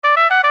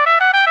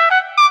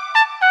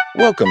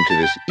Welcome to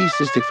this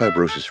E-Cystic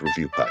Fibrosis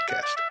Review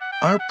podcast.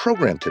 Our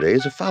program today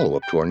is a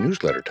follow-up to our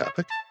newsletter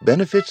topic,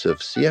 Benefits of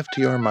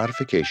CFTR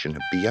Modification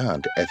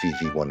Beyond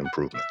FEV1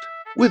 Improvement.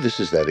 With us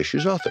is that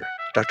issue's author,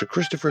 Dr.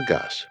 Christopher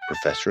Goss,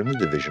 professor in the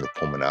Division of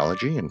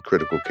Pulmonology and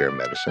Critical Care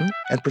Medicine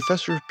and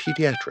professor of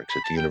pediatrics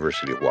at the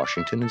University of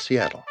Washington in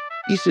Seattle.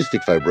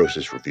 E-Cystic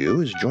Fibrosis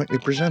Review is jointly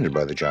presented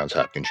by the Johns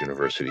Hopkins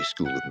University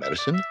School of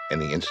Medicine and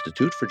the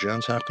Institute for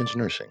Johns Hopkins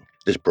Nursing.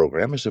 This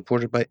program is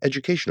supported by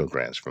educational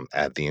grants from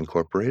AbbVie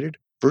Incorporated,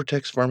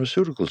 Vertex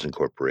Pharmaceuticals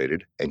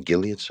Incorporated, and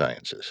Gilead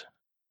Sciences.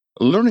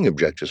 Learning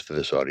objectives for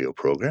this audio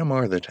program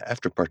are that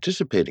after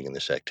participating in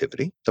this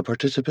activity, the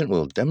participant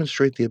will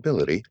demonstrate the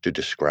ability to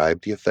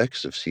describe the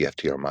effects of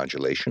CFTR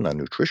modulation on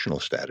nutritional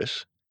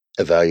status,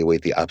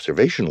 evaluate the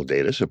observational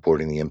data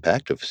supporting the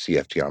impact of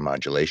CFTR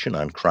modulation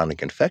on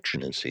chronic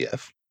infection in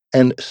CF,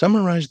 and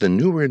summarize the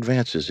newer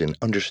advances in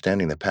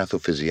understanding the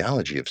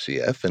pathophysiology of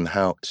CF and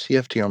how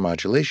CFTR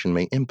modulation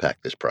may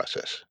impact this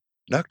process.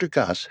 Dr.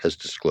 Goss has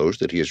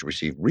disclosed that he has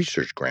received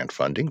research grant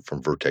funding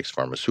from Vertex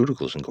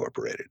Pharmaceuticals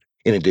Incorporated.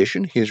 In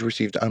addition, he has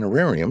received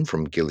honorarium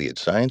from Gilead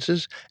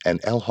Sciences and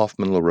L.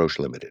 Hoffman LaRoche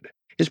Limited.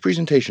 His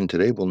presentation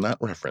today will not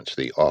reference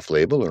the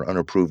off-label or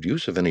unapproved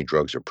use of any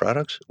drugs or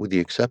products, with the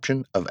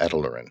exception of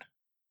Adalurin.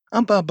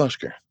 I'm Bob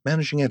Busker,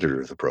 managing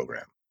editor of the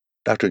program.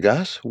 Dr.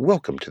 Goss,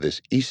 welcome to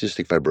this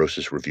E-Cystic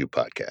Fibrosis Review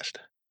podcast.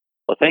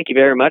 Well, thank you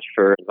very much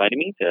for inviting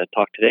me to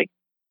talk today.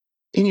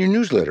 In your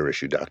newsletter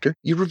issue, Doctor,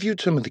 you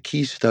reviewed some of the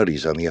key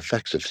studies on the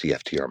effects of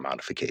CFTR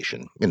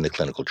modification in the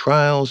clinical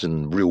trials,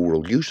 in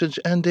real-world usage,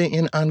 and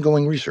in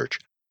ongoing research.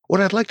 What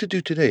I'd like to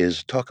do today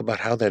is talk about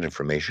how that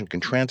information can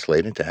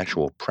translate into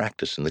actual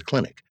practice in the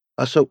clinic.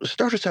 So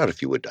start us out,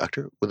 if you would,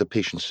 Doctor, with a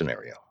patient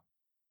scenario.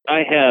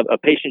 I have a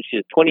patient,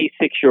 she's a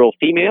 26-year-old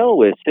female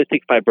with cystic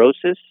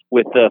fibrosis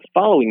with the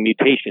following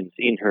mutations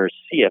in her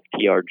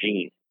CFTR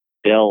gene,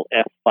 del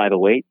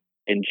F508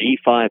 and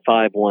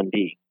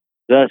G551D.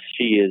 Thus,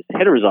 she is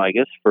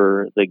heterozygous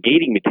for the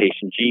gating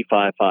mutation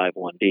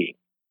G551D.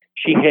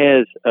 She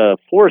has a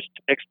forced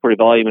expiratory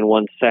volume in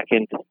 1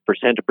 second,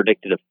 percent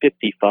predicted of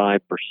 55%,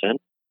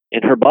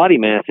 and her body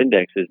mass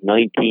index is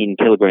 19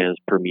 kilograms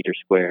per meter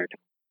squared.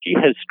 She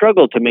has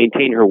struggled to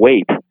maintain her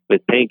weight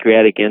with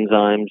pancreatic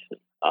enzymes,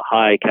 a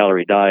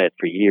high-calorie diet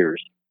for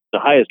years. The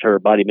highest her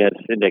body mass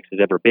index has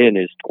ever been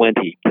is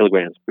 20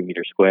 kilograms per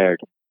meter squared.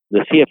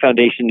 The CF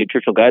Foundation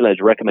nutritional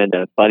guidelines recommend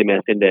a body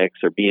mass index,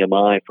 or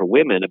BMI, for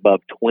women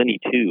above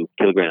 22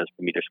 kilograms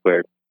per meter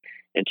squared.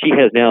 And she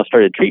has now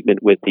started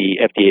treatment with the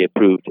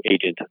FDA-approved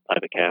agent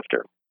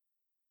ivacaftor.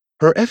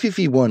 Her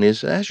FEV1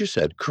 is, as you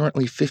said,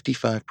 currently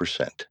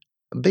 55%.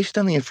 Based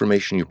on the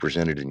information you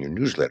presented in your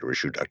newsletter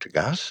issue, Dr.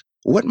 Goss,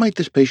 what might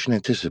this patient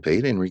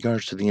anticipate in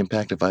regards to the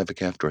impact of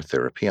ivacaftor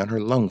therapy on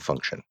her lung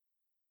function?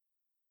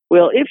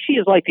 Well, if she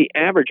is like the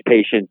average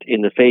patient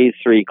in the phase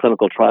 3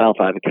 clinical trial of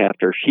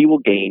ivacaftor, she will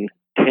gain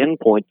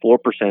 10.4%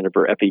 of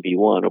her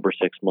FEV1 over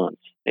 6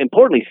 months.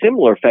 Importantly,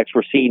 similar effects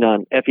were seen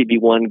on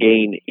FEV1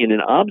 gain in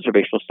an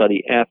observational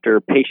study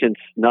after patients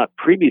not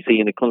previously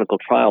in a clinical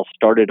trial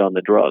started on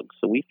the drug.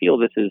 So we feel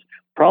this is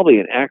probably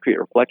an accurate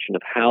reflection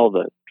of how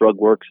the drug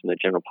works in the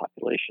general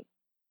population.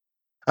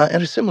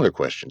 And a similar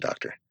question,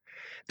 Doctor.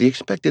 The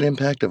expected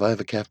impact of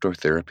ivacaftor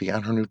therapy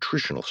on her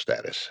nutritional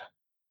status.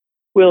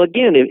 Well,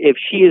 again, if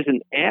she is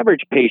an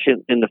average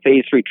patient in the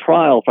phase 3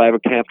 trial for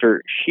ivacaftor,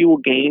 she will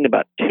gain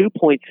about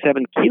 2.7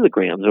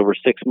 kilograms over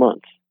 6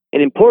 months.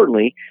 And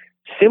importantly,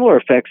 similar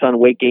effects on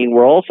weight gain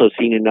were also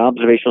seen in an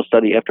observational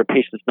study after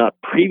patients not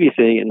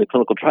previously in the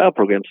clinical trial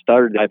program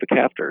started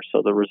ivacaftor.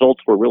 So the results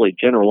were really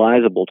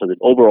generalizable to the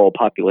overall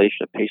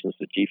population of patients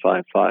with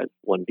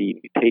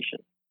G551D mutation.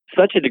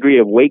 Such a degree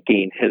of weight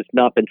gain has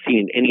not been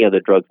seen in any other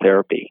drug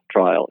therapy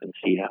trial in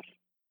CF.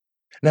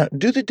 Now,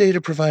 do the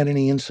data provide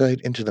any insight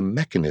into the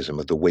mechanism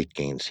of the weight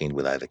gain seen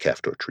with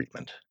ivacaftor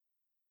treatment?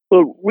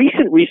 Well,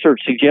 recent research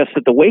suggests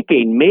that the weight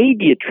gain may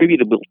be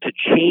attributable to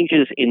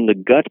changes in the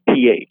gut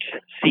pH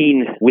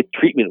seen with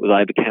treatment with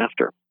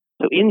ivacaftor.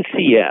 So in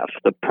CF,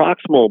 the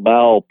proximal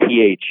bowel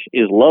pH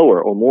is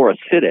lower or more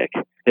acidic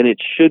than it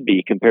should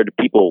be compared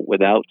to people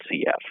without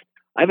CF.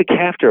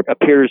 Ivacaftor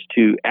appears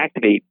to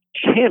activate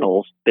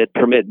channels that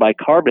permit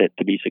bicarbonate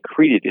to be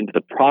secreted into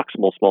the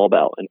proximal small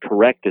bowel and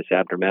correct this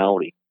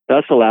abnormality,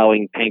 thus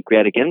allowing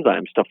pancreatic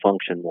enzymes to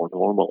function more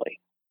normally.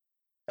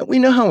 We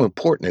know how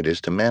important it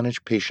is to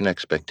manage patient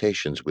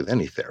expectations with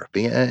any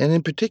therapy, and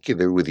in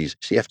particular with these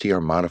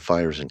CFTR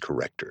modifiers and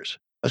correctors.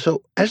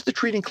 So, as the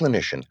treating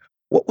clinician,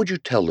 what would you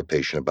tell the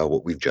patient about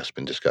what we've just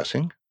been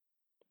discussing?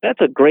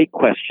 That's a great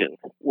question.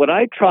 What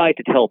I try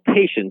to tell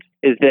patients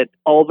is that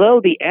although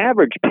the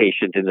average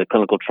patient in the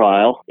clinical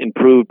trial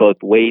improved both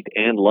weight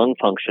and lung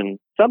function,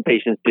 some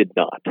patients did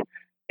not.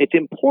 It's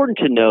important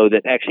to know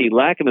that actually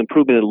lack of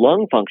improvement in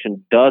lung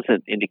function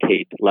doesn't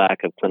indicate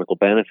lack of clinical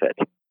benefit.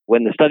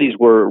 when the studies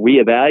were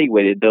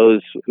reevaluated,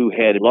 those who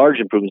had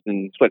large improvements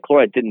in sweat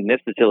chloride didn't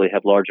necessarily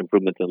have large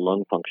improvements in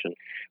lung function.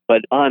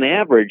 But on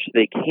average,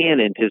 they can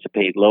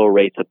anticipate lower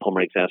rates of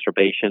pulmonary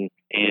exacerbation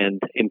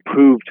and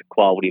improved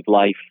quality of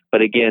life.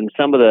 But again,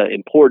 some of the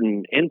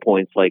important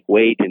endpoints like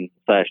weight and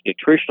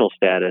nutritional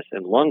status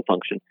and lung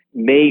function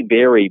may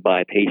vary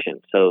by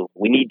patient. So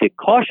we need to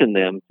caution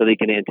them so they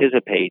can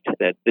anticipate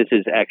that this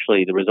is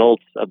actually the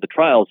results of the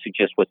trial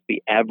suggest what's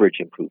the average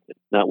improvement,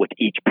 not what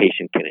each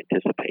patient can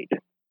anticipate.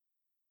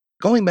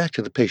 Going back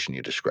to the patient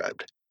you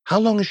described, how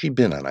long has she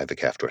been on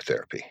ivacaftor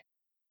therapy?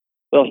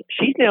 Well,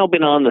 she's now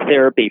been on the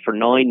therapy for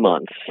 9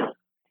 months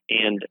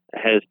and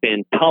has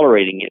been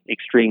tolerating it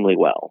extremely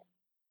well.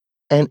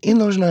 And in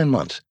those 9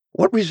 months,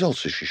 what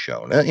results has she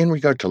shown in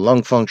regard to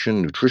lung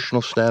function,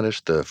 nutritional status,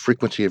 the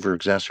frequency of her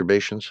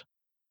exacerbations?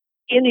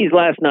 In these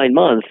last 9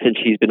 months, since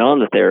she's been on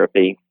the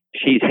therapy,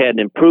 she's had an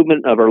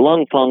improvement of her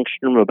lung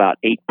function of about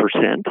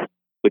 8%,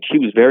 which she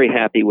was very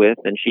happy with,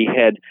 and she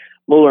had,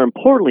 more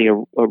importantly,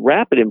 a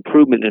rapid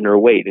improvement in her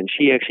weight, and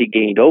she actually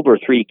gained over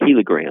 3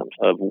 kilograms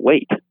of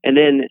weight. And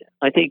then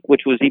I think,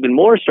 which was even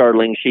more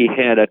startling, she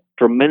had a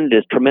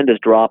tremendous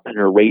drop in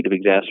her rate of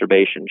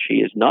exacerbation.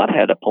 She has not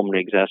had a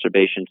pulmonary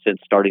exacerbation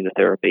since starting the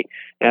therapy,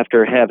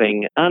 after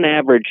having, on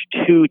average,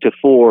 2 to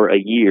 4 a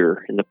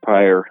year in the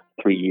prior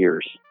 3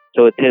 years.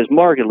 So it has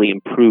markedly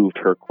improved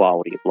her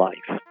quality of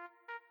life.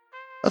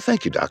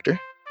 Thank you, Doctor.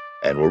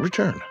 And we'll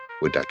return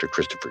with Dr.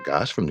 Christopher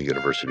Goss from the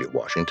University of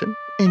Washington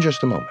in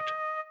just a moment.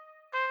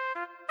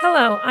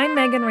 Hello, I'm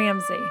Megan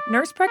Ramsey,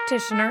 nurse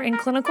practitioner and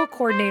clinical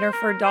coordinator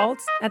for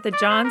adults at the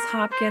Johns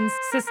Hopkins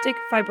Cystic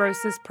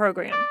Fibrosis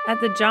Program at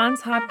the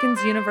Johns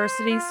Hopkins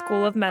University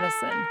School of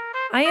Medicine.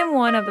 I am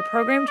one of the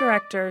program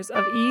directors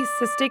of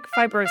Cystic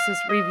Fibrosis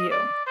Review.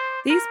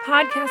 These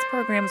podcast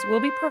programs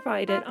will be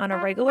provided on a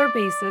regular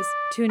basis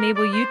to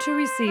enable you to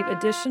receive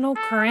additional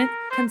current,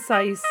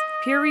 concise,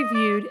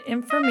 peer-reviewed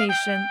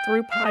information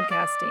through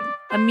podcasting,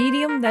 a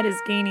medium that is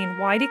gaining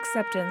wide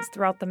acceptance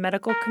throughout the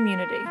medical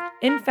community.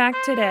 In fact,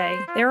 today,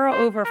 there are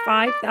over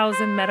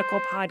 5,000 medical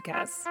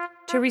podcasts.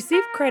 To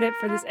receive credit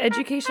for this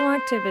educational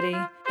activity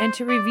and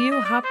to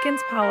review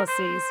Hopkins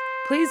policies,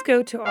 please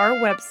go to our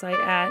website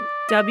at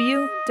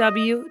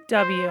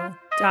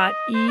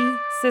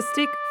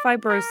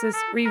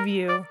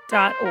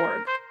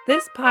www.ecysticfibrosisreview.org.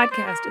 This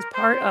podcast is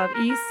part of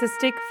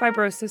Cystic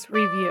Fibrosis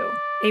Review,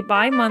 a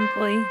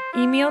bi-monthly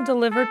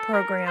email-delivered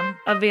program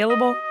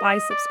available by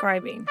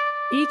subscribing.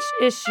 Each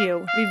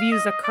issue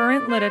reviews the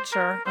current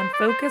literature on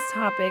focused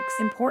topics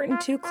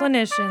important to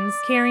clinicians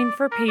caring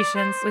for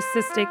patients with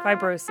cystic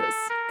fibrosis.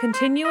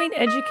 Continuing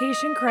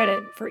education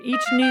credit for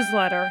each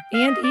newsletter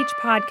and each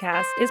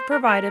podcast is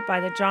provided by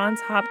the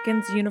Johns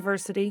Hopkins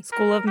University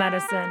School of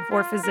Medicine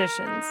for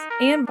physicians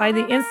and by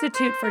the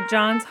Institute for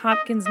Johns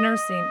Hopkins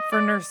Nursing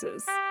for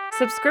nurses.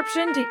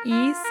 Subscription to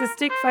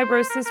Cystic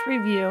Fibrosis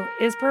Review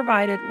is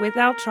provided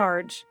without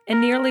charge,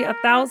 and nearly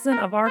 1,000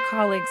 of our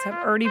colleagues have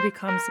already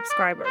become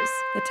subscribers.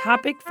 The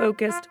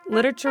topic-focused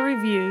literature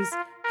reviews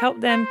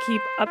help them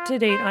keep up to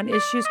date on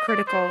issues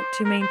critical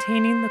to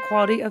maintaining the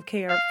quality of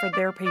care for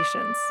their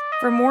patients.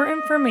 For more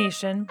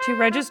information, to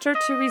register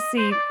to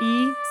receive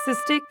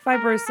Cystic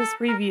Fibrosis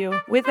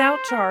Review without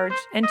charge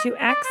and to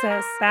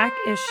access back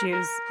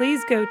issues,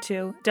 please go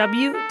to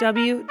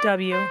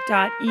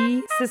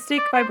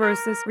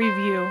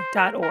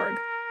www.ecysticfibrosisreview.org.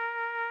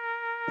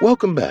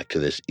 Welcome back to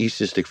this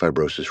eCystic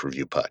Fibrosis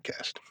Review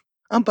podcast.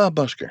 I'm Bob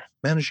Busker,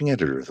 managing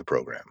editor of the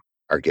program.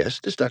 Our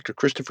guest is Dr.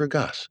 Christopher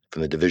Goss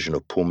from the Division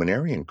of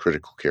Pulmonary and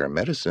Critical Care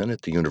Medicine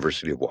at the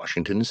University of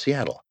Washington in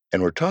Seattle.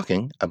 And we're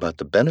talking about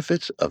the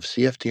benefits of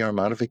CFTR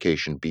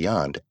modification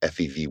beyond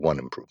FEV1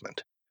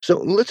 improvement. So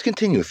let's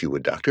continue, if you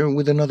would, Doctor,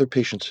 with another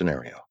patient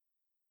scenario.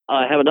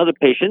 I have another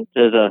patient,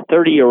 there's a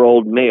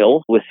 30-year-old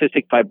male with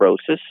cystic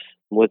fibrosis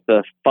with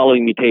the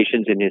following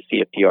mutations in his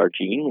CFTR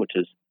gene, which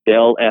is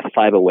del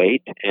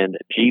F508 and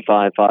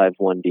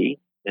G551D,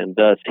 and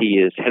thus he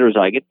is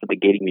heterozygote for the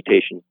gating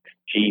mutation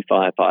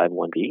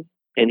G551D.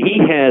 And he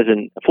has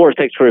a forced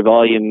expiratory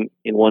volume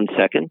in 1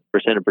 second,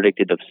 percent of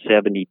predicted of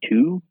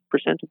 72%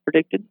 of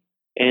predicted.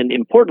 And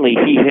importantly,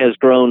 he has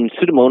grown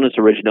Pseudomonas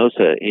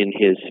aeruginosa in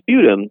his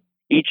sputum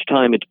each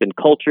time it's been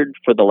cultured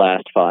for the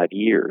last 5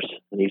 years.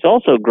 And he's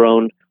also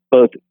grown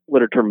both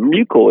what are termed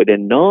mucoid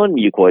and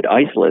non-mucoid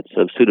isolates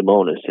of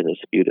Pseudomonas in his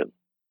sputum.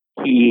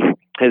 He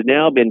has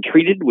now been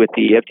treated with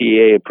the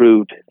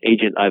FDA-approved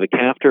agent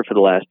ivacaftor for the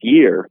last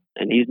year,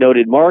 and he's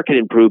noted marked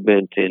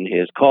improvement in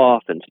his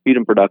cough and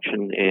sputum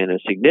production and a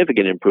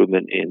significant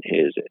improvement in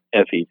his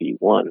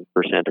FEV1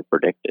 percent of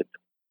predicted.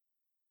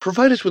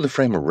 Provide us with a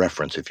frame of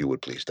reference, if you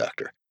would please,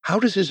 Doctor. How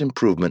does his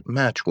improvement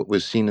match what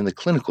was seen in the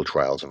clinical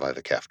trials of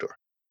ivacaftor?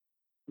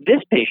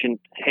 This patient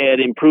had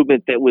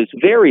improvement that was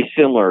very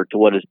similar to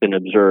what has been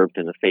observed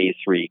in the phase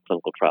 3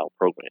 clinical trial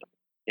program.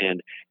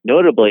 And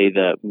notably,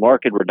 the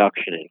marked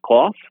reduction in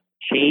cough,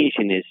 change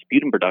in his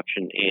sputum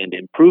production, and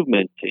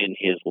improvement in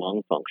his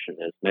lung function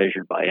as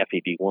measured by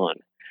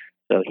FEV1.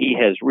 So he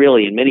has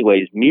really, in many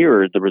ways,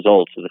 mirrored the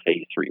results of the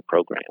phase 3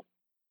 program.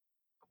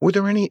 Were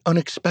there any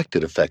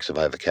unexpected effects of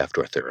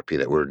ivacaftor therapy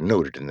that were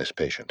noted in this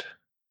patient?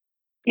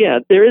 Yeah,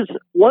 there is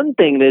one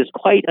thing that is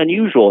quite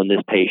unusual in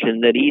this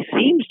patient, that he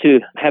seems to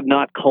have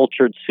not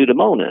cultured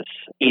Pseudomonas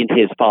in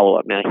his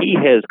follow-up. Now, he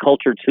has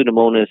cultured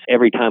Pseudomonas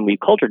every time we've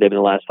cultured him in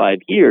the last 5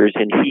 years,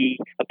 and he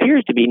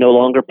appears to be no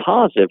longer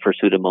positive for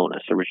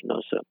Pseudomonas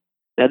aeruginosa.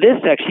 Now,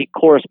 this actually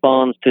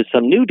corresponds to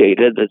some new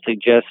data that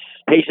suggests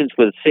patients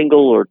with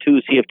single or two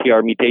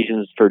CFTR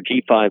mutations for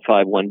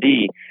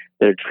G551D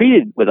that are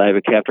treated with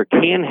ivacaftor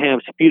can have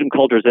sputum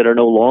cultures that are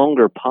no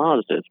longer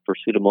positive for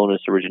Pseudomonas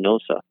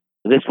aeruginosa.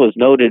 This was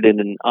noted in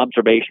an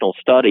observational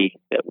study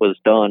that was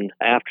done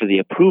after the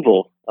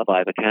approval of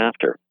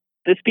ivacaftor.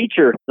 This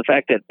feature, the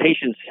fact that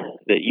patients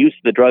that use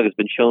the drug has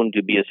been shown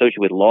to be associated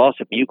with loss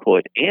of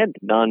mucoid and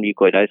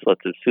non-mucoid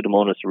isolates of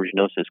Pseudomonas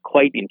aeruginosa, is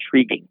quite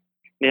intriguing.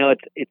 Now,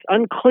 it's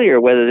unclear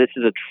whether this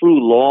is a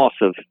true loss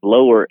of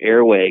lower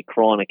airway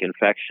chronic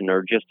infection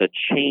or just a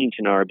change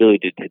in our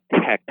ability to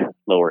detect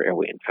lower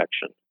airway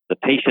infection. The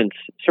patients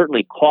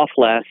certainly cough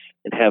less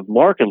and have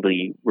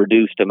markedly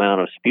reduced amount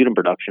of sputum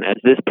production, as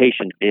this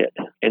patient did.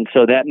 And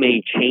so that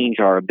may change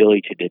our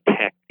ability to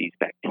detect these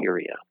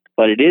bacteria.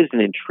 But it is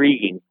an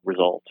intriguing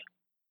result.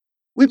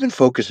 We've been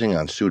focusing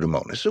on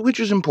Pseudomonas, which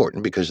is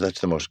important because that's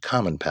the most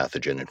common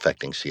pathogen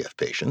infecting CF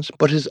patients.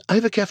 But has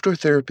ivacaftor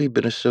therapy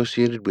been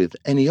associated with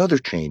any other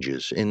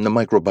changes in the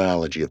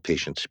microbiology of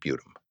patients'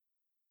 sputum?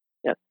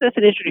 Yeah, that's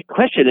an interesting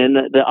question.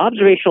 And the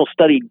observational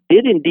study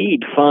did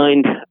indeed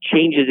find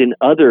changes in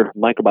other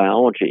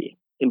microbiology.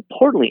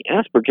 Importantly,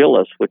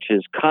 Aspergillus, which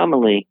is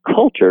commonly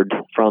cultured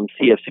from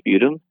CF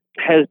sputum,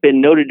 has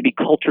been noted to be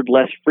cultured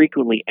less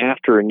frequently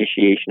after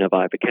initiation of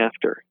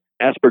ivacaftor.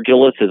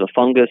 Aspergillus is a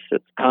fungus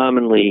that's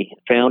commonly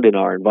found in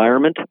our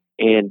environment,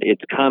 and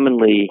it's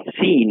commonly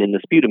seen in the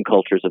sputum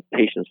cultures of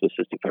patients with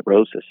cystic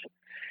fibrosis.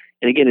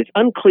 And again, it's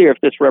unclear if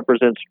this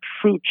represents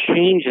true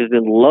changes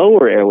in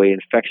lower airway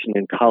infection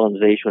and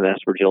colonization with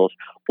Aspergillus,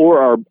 or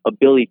our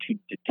ability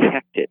to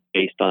detect it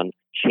based on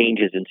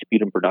changes in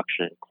sputum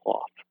production and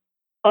cough.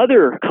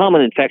 Other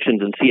common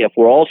infections in CF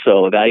were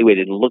also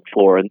evaluated and looked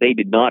for, and they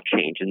did not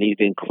change. And these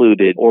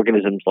included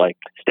organisms like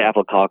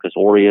Staphylococcus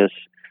aureus,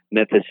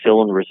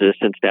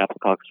 methicillin-resistant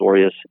Staphylococcus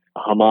aureus,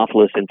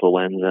 Haemophilus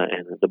influenza,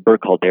 and the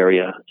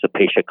Burkholderia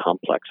cepacia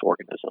complex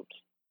organisms.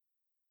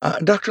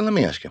 Doctor, let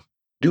me ask you,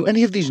 do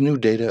any of these new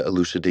data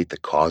elucidate the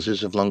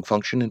causes of lung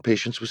function in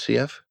patients with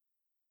CF?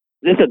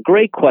 This is a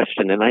great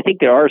question, and I think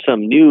there are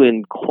some new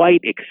and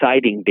quite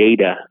exciting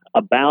data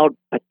about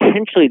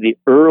potentially the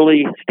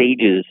early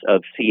stages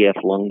of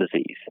CF lung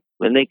disease.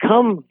 And they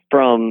come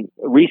from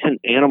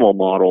recent animal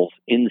models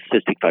in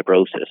cystic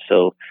fibrosis.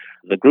 So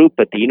the group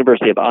at the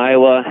University of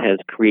Iowa has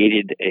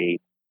created a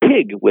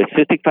pig with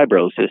cystic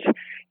fibrosis,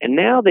 and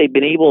now they've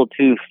been able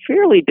to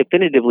fairly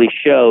definitively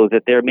show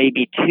that there may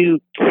be two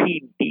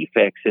key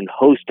defects in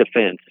host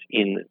defense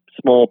in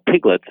small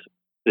piglets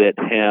that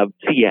have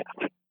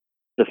CF.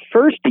 The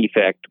first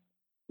defect,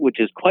 which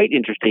is quite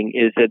interesting,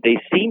 is that they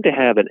seem to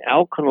have an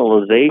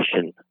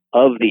alkalization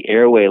of the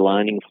airway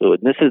lining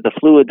fluid. And this is the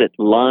fluid that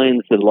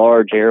lines the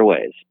large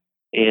airways.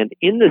 And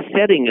in the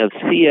setting of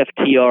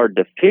CFTR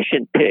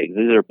deficient pigs,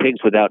 these are pigs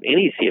without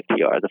any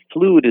CFTR, the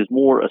fluid is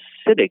more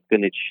acidic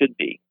than it should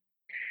be.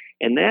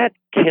 And that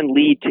can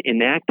lead to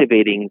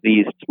inactivating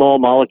these small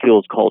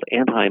molecules called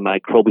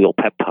antimicrobial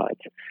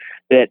peptides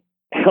that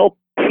help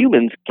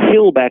humans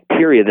kill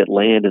bacteria that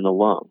land in the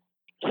lung.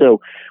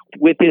 So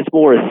with this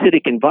more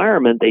acidic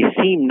environment, they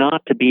seem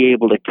not to be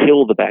able to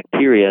kill the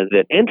bacteria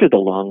that enter the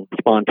lung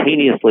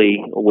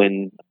spontaneously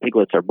when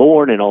piglets are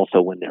born and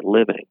also when they're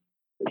living.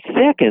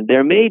 Second,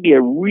 there may be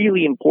a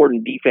really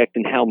important defect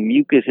in how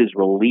mucus is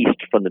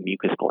released from the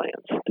mucus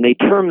glands. And they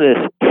term this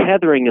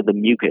tethering of the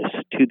mucus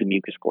to the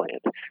mucus gland.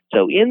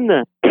 So in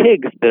the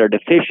pigs that are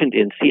deficient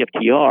in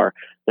CFTR,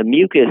 the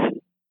mucus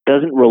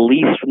doesn't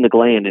release from the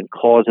gland and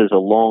causes a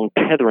long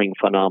tethering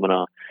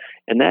phenomena.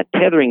 And that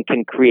tethering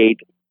can create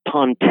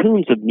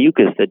pontoons of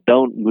mucus that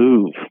don't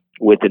move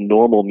with the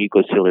normal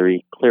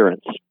mucociliary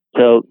clearance.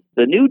 So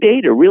the new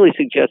data really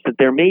suggests that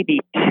there may be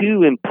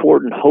two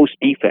important host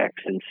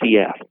defects in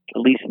CF, at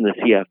least in the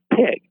CF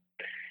pig.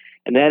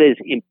 And that is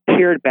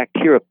impaired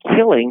bacterial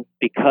killing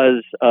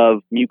because of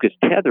mucus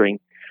tethering,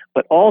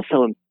 but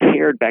also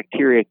impaired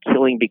bacteria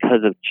killing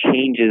because of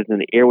changes in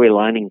the airway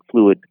lining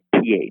fluid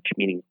pH,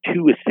 meaning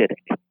too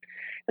acidic.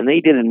 And they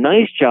did a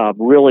nice job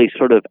really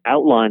sort of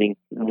outlining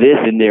this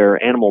in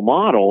their animal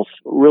models,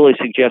 really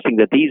suggesting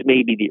that these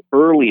may be the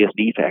earliest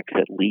defects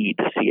that lead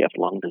to CF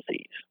lung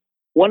disease.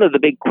 One of the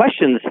big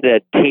questions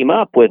that came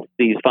up with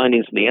these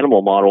findings from the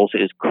animal models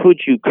is,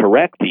 could you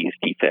correct these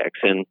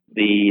defects? And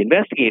the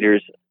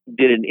investigators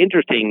did an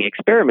interesting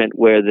experiment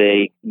where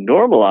they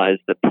normalized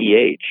the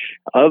pH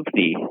of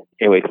the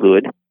airway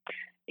fluid,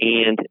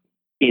 and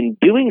in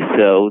doing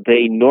so,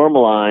 they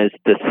normalized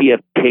the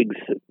CF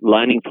pig's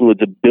lining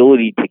fluid's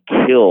ability to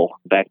kill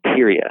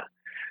bacteria.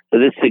 So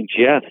this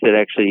suggests that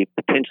actually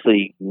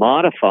potentially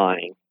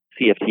modifying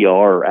CFTR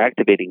or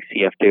activating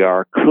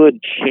CFTR could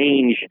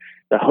change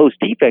the host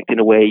defect in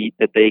a way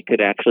that they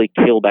could actually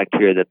kill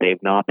bacteria that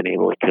they've not been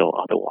able to kill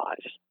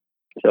otherwise.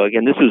 So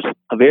again, this was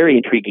a very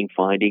intriguing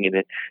finding, and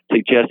it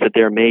suggests that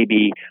there may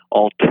be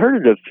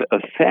alternative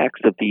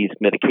effects of these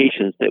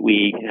medications that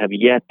we have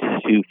yet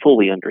to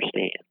fully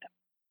understand.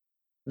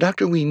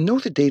 Doctor, we know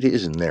the data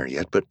isn't there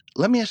yet, but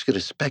let me ask you to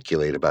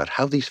speculate about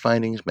how these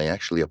findings may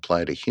actually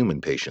apply to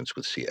human patients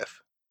with CF.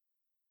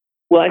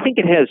 Well, I think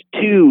it has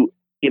two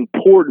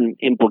important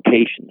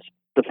implications.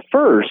 The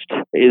first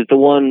is the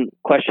one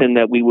question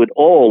that we would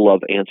all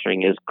love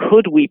answering is,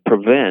 could we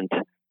prevent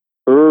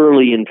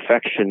early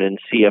infection in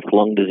CF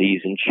lung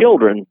disease in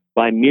children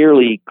by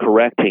merely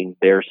correcting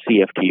their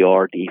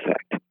CFTR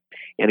defect?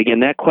 And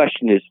again, that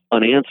question is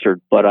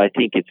unanswered, but I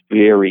think it's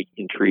very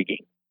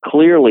intriguing.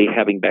 Clearly,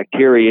 having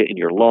bacteria in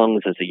your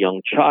lungs as a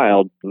young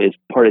child is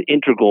part of the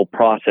integral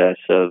process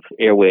of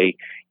airway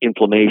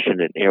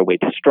inflammation and airway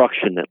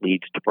destruction that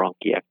leads to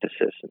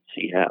bronchiectasis and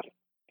CF.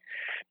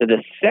 Now,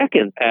 the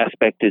second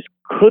aspect is,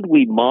 could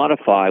we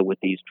modify with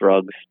these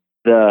drugs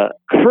the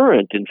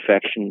current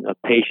infection of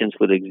patients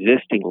with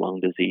existing lung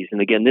disease? And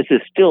again, this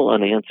is still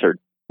unanswered,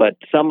 but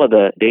some of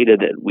the data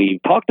that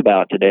we've talked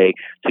about today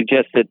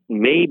suggests that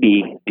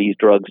maybe these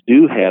drugs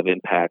do have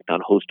impact on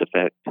host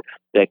effects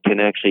that can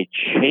actually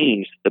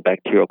change the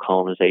bacterial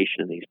colonization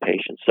in these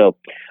patients. So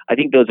I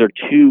think those are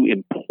two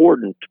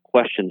important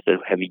questions that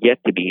have yet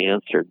to be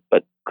answered,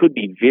 but could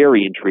be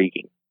very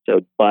intriguing. So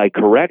by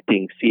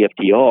correcting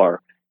CFTR,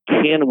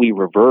 can we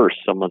reverse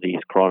some of these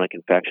chronic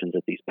infections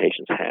that these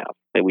patients have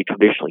that we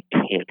traditionally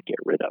can't get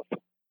rid of?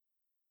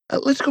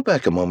 Let's go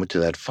back a moment to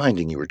that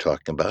finding you were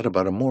talking about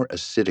a more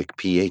acidic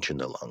pH in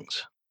the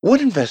lungs.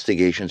 What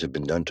investigations have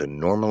been done to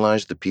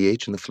normalize the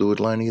pH in the fluid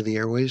lining of the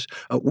airways,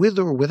 with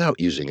or without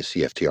using a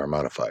CFTR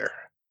modifier?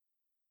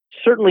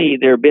 Certainly,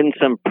 there have been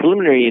some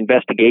preliminary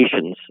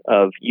investigations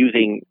of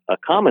using a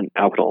common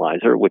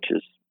alkalizer, which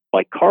is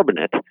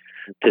bicarbonate,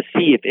 to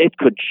see if it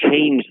could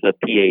change the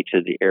pH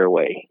of the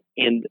airway.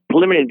 And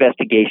preliminary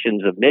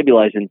investigations of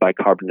nebulizing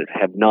bicarbonate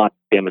have not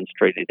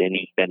demonstrated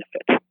any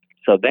benefit.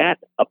 So that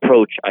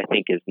approach, I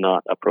think, is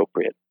not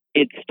appropriate.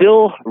 It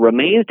still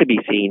remains to be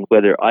seen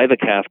whether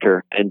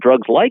ivacaftor and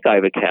drugs like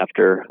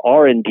ivacaftor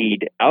are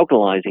indeed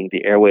alkalizing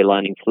the airway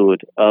lining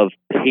fluid of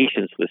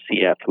patients with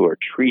CF who are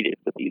treated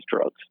with these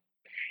drugs.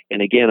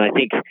 And again, I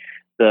think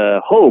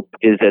the hope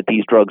is that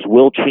these drugs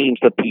will change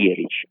the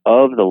pH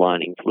of the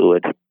lining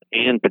fluid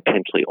and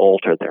potentially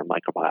alter their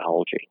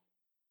microbiology.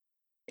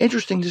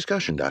 Interesting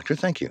discussion, Doctor.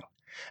 Thank you.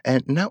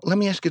 And now let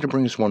me ask you to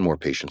bring us one more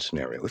patient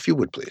scenario, if you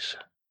would, please.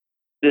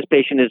 This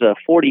patient is a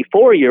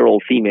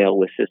 44-year-old female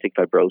with cystic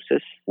fibrosis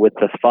with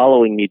the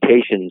following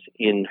mutations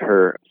in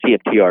her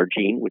CFTR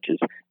gene, which is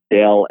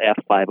del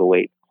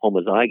F508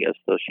 homozygous.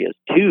 So she has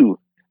two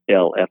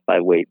del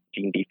F508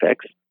 gene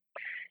defects.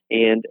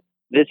 And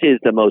this is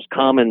the most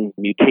common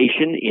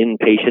mutation in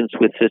patients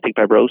with cystic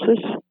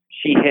fibrosis.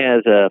 She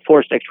has a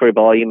forced expiratory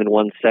volume in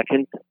 1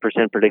 second,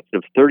 percent predicted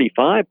of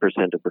 35%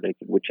 of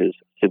predicted, which is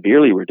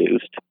severely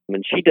reduced.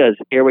 And she does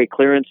airway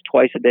clearance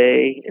twice a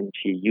day, and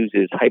she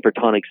uses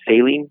hypertonic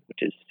saline, which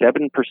is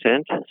 7%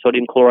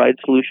 sodium chloride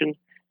solution,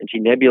 and she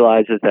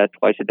nebulizes that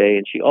twice a day.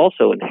 And she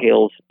also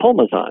inhales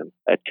pulmozyme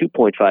at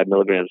 2.5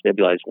 milligrams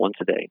nebulized once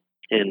a day.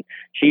 And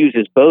she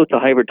uses both the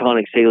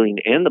hypertonic saline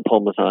and the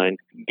pulmozyme,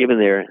 given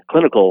their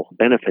clinical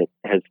benefit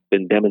has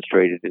been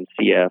demonstrated in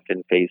CF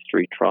in phase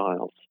 3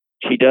 trials.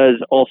 She does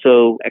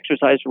also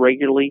exercise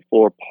regularly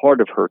for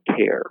part of her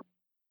care.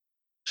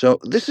 So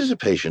this is a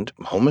patient,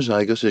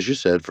 homozygous, as you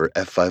said, for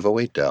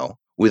F508del,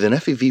 with an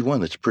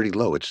FEV1 that's pretty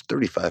low. It's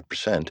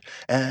 35%,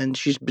 and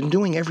she's been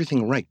doing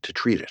everything right to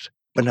treat it.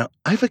 But now,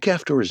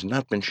 ivacaftor has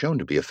not been shown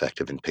to be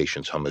effective in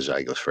patients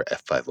homozygous for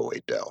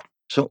F508del.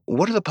 So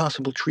what are the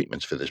possible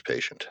treatments for this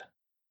patient?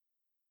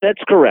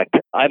 That's correct.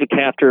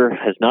 Ivacaftor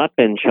has not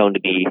been shown to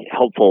be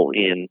helpful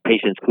in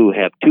patients who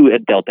have two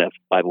delta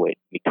F508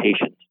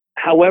 mutations.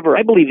 However,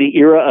 I believe the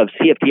era of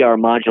CFTR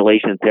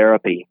modulation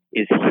therapy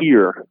is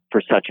here for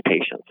such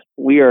patients.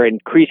 We are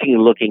increasingly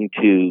looking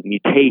to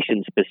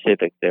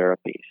mutation-specific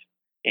therapies.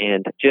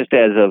 And just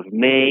as of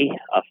May,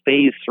 a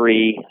phase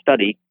 3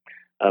 study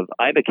of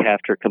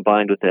ivacaftor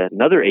combined with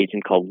another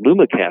agent called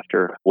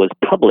lumacaftor was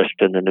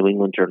published in the New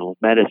England Journal of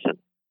Medicine,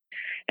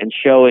 and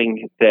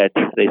showing that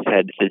they've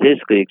had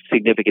statistically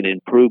significant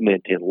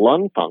improvement in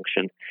lung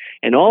function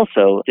and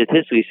also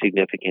statistically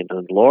significant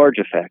and large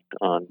effect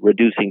on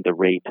reducing the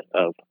rate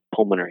of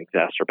pulmonary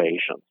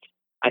exacerbations.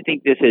 I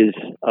think this is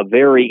a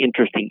very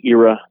interesting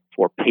era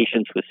for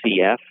patients with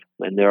CF,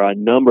 and there are a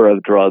number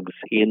of drugs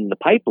in the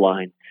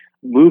pipeline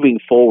moving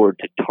forward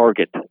to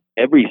target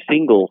every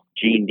single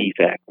gene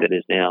defect that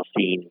is now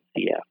seen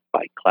in CF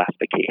by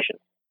classification.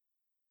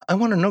 I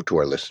want to note to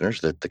our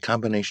listeners that the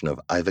combination of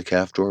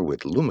ivacaftor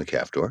with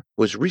lumacaftor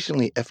was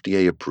recently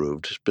FDA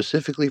approved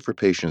specifically for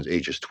patients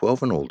ages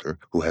 12 and older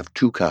who have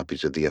two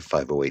copies of the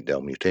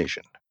F508del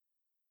mutation.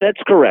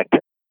 That's correct.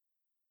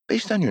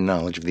 Based on your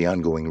knowledge of the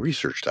ongoing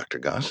research, Dr.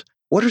 Goss,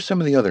 what are some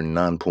of the other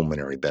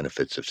non-pulmonary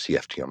benefits of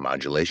CFTR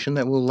modulation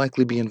that will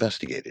likely be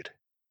investigated?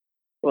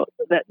 Well,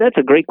 that's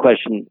a great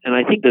question, and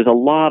I think there's a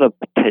lot of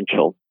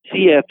potential.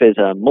 CF is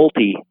a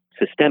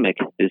multi-systemic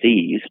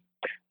disease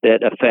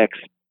that affects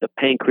the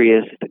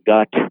pancreas, the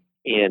gut,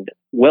 and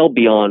well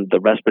beyond the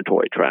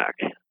respiratory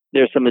tract.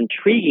 There's some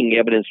intriguing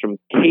evidence from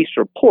case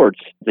reports,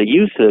 the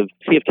use of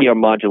CFTR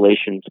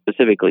modulation,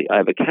 specifically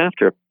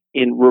ivacaftor,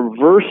 in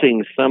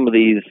reversing some of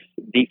these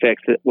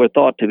defects that were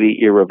thought to be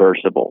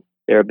irreversible.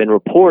 There have been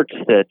reports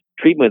that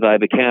treatment with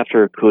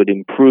ivacaftor could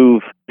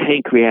improve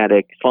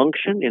pancreatic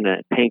function in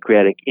a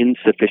pancreatic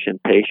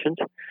insufficient patient.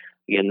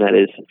 Again, that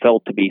is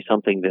felt to be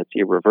something that's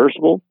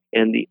irreversible.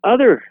 And the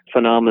other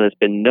phenomenon that's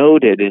been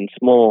noted in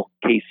small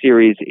case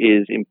series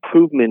is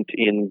improvement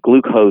in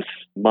glucose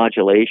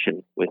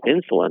modulation with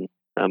insulin.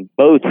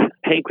 Both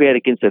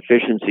pancreatic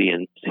insufficiency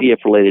and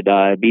CF-related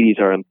diabetes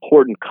are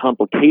important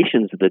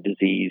complications of the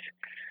disease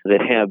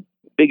that have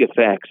big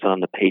effects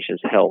on the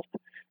patient's health.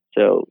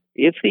 So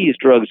if these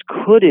drugs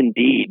could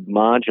indeed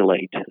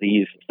modulate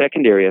these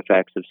secondary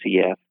effects of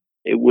CF,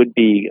 it would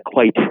be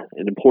quite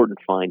an important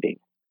finding.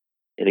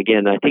 And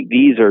again, I think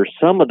these are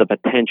some of the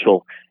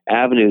potential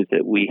avenues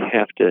that we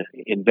have to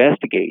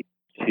investigate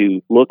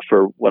to look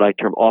for what I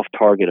term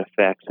off-target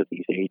effects of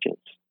these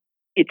agents.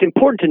 It's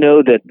important to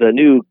know that the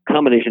new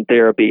combination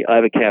therapy,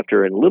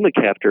 ivacaftor and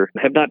lumacaftor,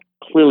 have not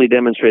clearly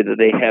demonstrated that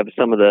they have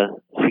some of the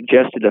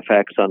suggested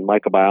effects on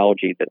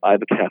microbiology that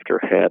ivacaftor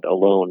had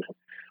alone,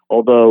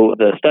 although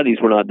the studies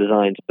were not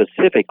designed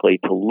specifically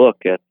to look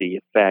at the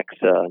effects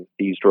of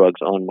these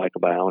drugs on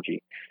microbiology.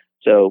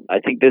 So I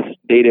think this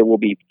data will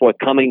be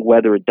forthcoming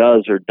whether it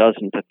does or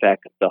doesn't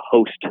affect the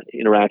host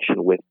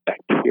interaction with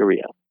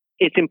bacteria.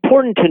 It's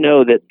important to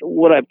know that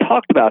what I've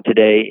talked about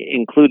today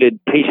included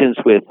patients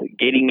with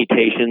gating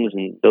mutations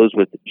and those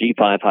with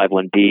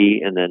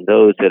G551D and then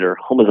those that are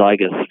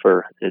homozygous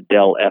for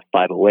Del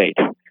F508.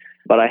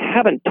 But I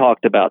haven't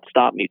talked about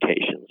stop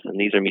mutations, and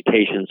these are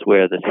mutations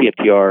where the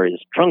CFTR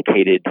is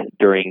truncated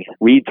during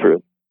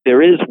read-through.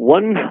 There is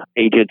one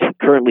agent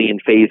currently in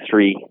phase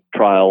 3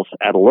 trials,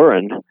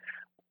 Adalurin,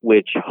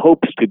 which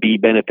hopes to be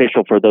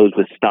beneficial for those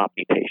with stop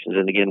mutations.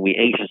 And again, we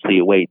anxiously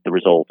await the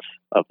results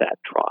of that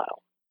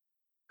trial.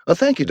 Well,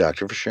 thank you,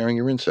 Doctor, for sharing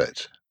your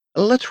insights.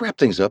 Let's wrap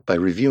things up by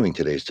reviewing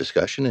today's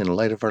discussion in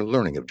light of our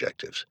learning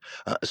objectives.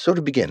 So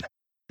to begin,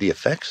 the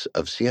effects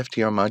of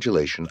CFTR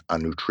modulation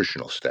on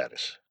nutritional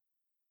status.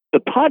 The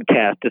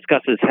podcast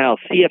discusses how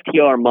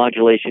CFTR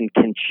modulation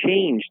can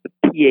change the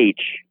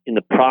pH in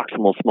the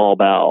proximal small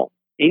bowel,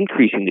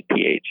 increasing the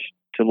pH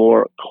to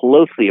more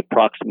closely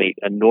approximate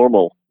a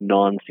normal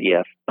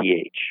non-CF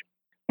pH.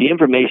 The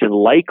information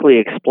likely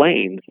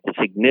explains the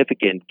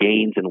significant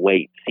gains in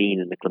weight seen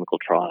in the clinical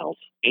trials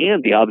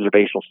and the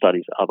observational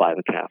studies of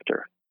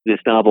ivacaftor,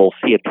 this novel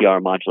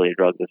CFTR modulator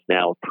drug that's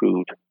now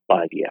approved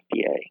by the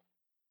FDA.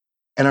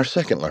 And our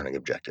second learning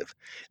objective,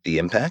 the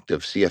impact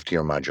of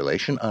CFTR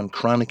modulation on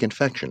chronic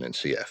infection in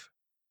CF.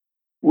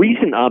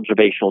 Recent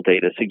observational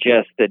data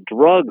suggests that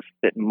drugs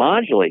that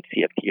modulate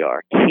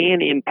CFTR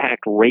can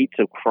impact rates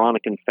of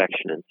chronic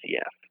infection in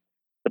CF.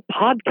 The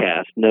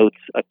podcast notes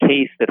a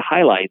case that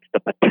highlights the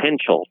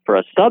potential for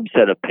a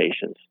subset of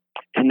patients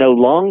to no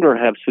longer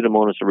have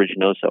Pseudomonas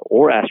aeruginosa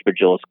or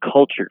Aspergillus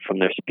cultured from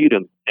their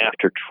sputum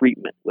after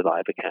treatment with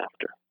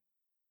ivacaftor.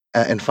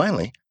 And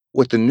finally,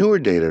 what the newer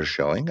data are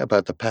showing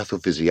about the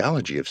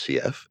pathophysiology of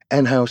CF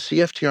and how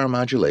CFTR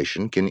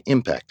modulation can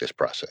impact this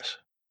process.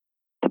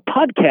 The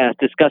podcast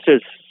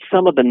discusses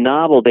some of the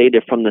novel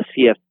data from the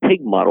CF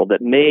pig model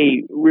that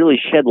may really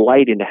shed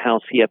light into how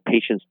CF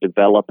patients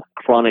develop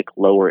chronic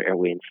lower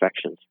airway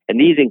infections. And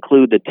these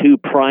include the two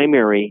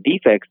primary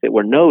defects that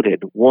were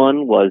noted.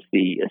 One was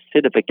the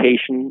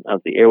acidification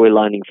of the airway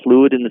lining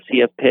fluid in the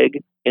CF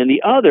pig, and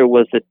the other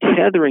was the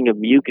tethering of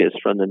mucus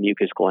from the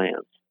mucus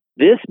glands.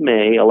 This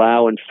may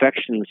allow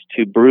infections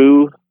to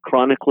brew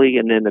chronically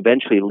and then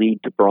eventually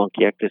lead to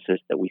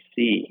bronchiectasis that we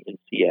see in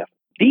CF.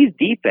 These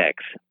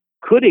defects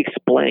could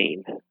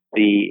explain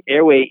the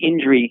airway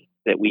injury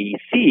that we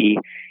see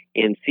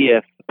in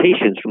CF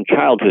patients from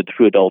childhood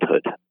through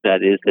adulthood,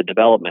 that is, the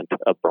development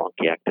of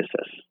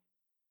bronchiectasis.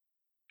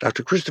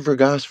 Dr. Christopher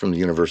Goss from the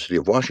University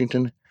of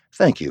Washington,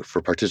 thank you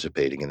for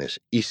participating in this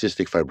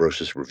eCystic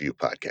Fibrosis Review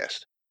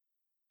podcast.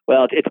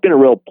 Well, it's been a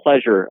real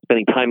pleasure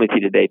spending time with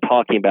you today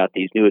talking about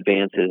these new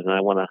advances, and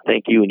I want to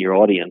thank you and your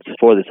audience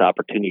for this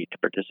opportunity to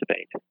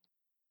participate.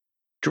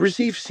 To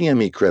receive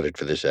CME credit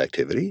for this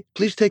activity,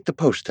 please take the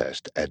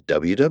post-test at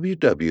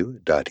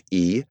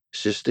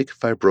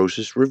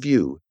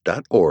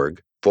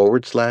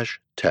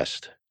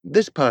www.ecysticfibrosisreview.org/test.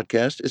 This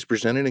podcast is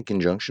presented in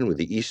conjunction with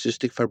the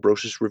eCystic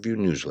Fibrosis Review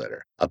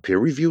newsletter, a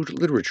peer-reviewed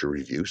literature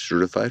review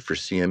certified for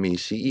CME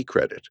CE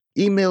credit,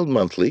 emailed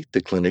monthly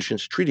to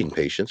clinicians treating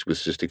patients with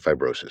cystic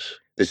fibrosis.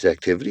 This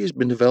activity has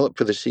been developed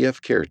for the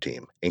CF care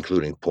team,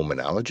 including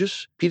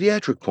pulmonologists,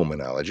 pediatric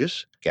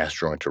pulmonologists,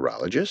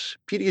 gastroenterologists,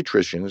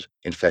 pediatricians,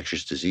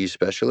 infectious disease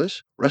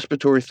specialists,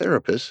 respiratory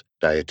therapists,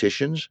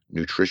 dietitians,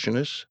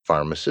 nutritionists,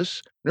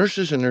 pharmacists,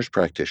 nurses and nurse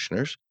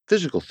practitioners,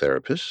 physical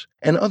therapists,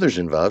 and others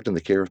involved in the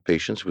care of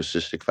patients with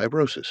cystic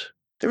fibrosis.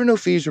 There are no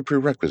fees or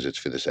prerequisites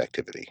for this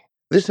activity.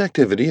 This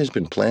activity has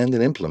been planned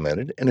and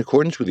implemented in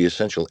accordance with the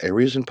essential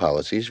areas and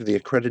policies of the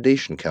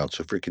Accreditation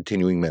Council for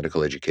Continuing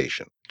Medical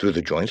Education through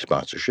the joint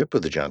sponsorship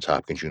of the Johns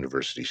Hopkins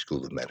University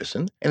School of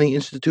Medicine and the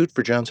Institute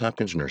for Johns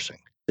Hopkins Nursing.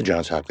 The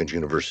Johns Hopkins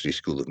University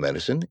School of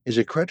Medicine is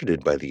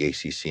accredited by the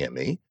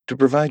ACCME to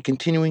provide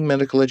continuing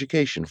medical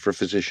education for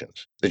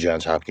physicians. The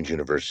Johns Hopkins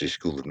University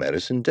School of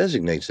Medicine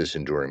designates this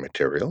enduring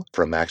material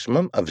for a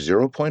maximum of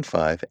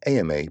 0.5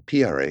 AMA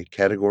PRA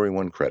Category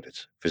 1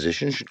 credits.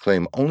 Physicians should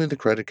claim only the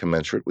credit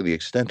commensurate with the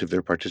extent of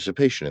their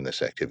participation in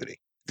this activity.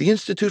 The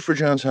Institute for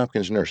Johns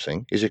Hopkins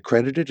Nursing is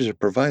accredited as a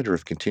provider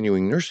of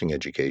continuing nursing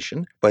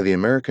education by the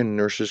American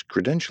Nurses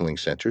Credentialing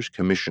Center's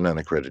Commission on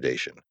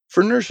Accreditation.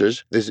 For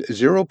nurses, this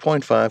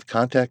 0.5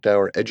 contact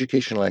hour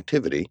educational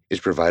activity is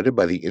provided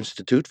by the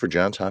Institute for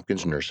Johns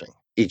Hopkins Nursing.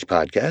 Each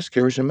podcast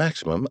carries a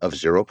maximum of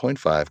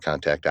 0.5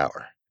 contact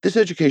hour. This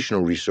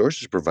educational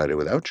resource is provided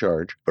without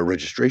charge, but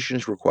registration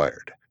is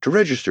required. To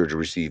register to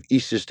receive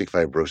eCystic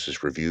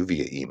Fibrosis Review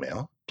via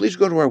email, please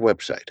go to our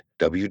website,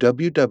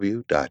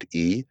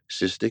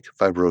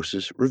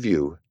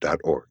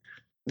 www.ecysticfibrosisreview.org.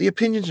 The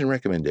opinions and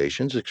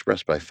recommendations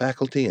expressed by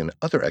faculty and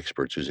other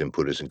experts whose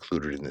input is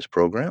included in this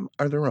program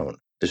are their own.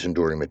 This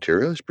enduring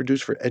material is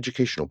produced for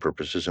educational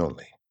purposes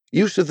only.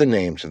 Use of the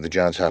names of the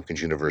Johns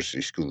Hopkins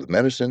University School of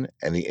Medicine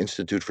and the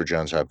Institute for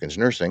Johns Hopkins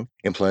Nursing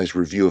implies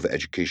review of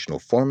educational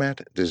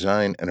format,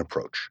 design, and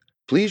approach.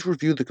 Please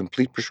review the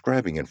complete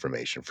prescribing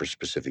information for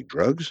specific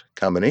drugs,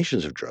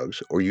 combinations of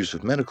drugs, or use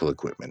of medical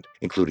equipment,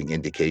 including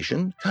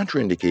indication,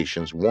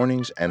 contraindications,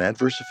 warnings, and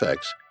adverse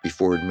effects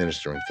before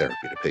administering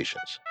therapy to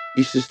patients.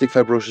 eCystic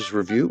Fibrosis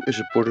Review is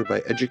supported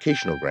by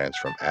educational grants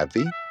from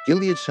AbbVie,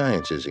 Gilead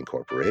Sciences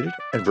Incorporated,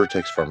 and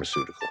Vertex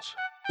Pharmaceuticals.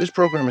 This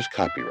program is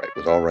copyright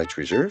with all rights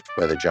reserved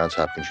by the Johns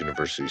Hopkins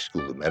University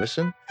School of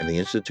Medicine and the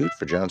Institute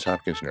for Johns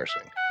Hopkins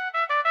Nursing.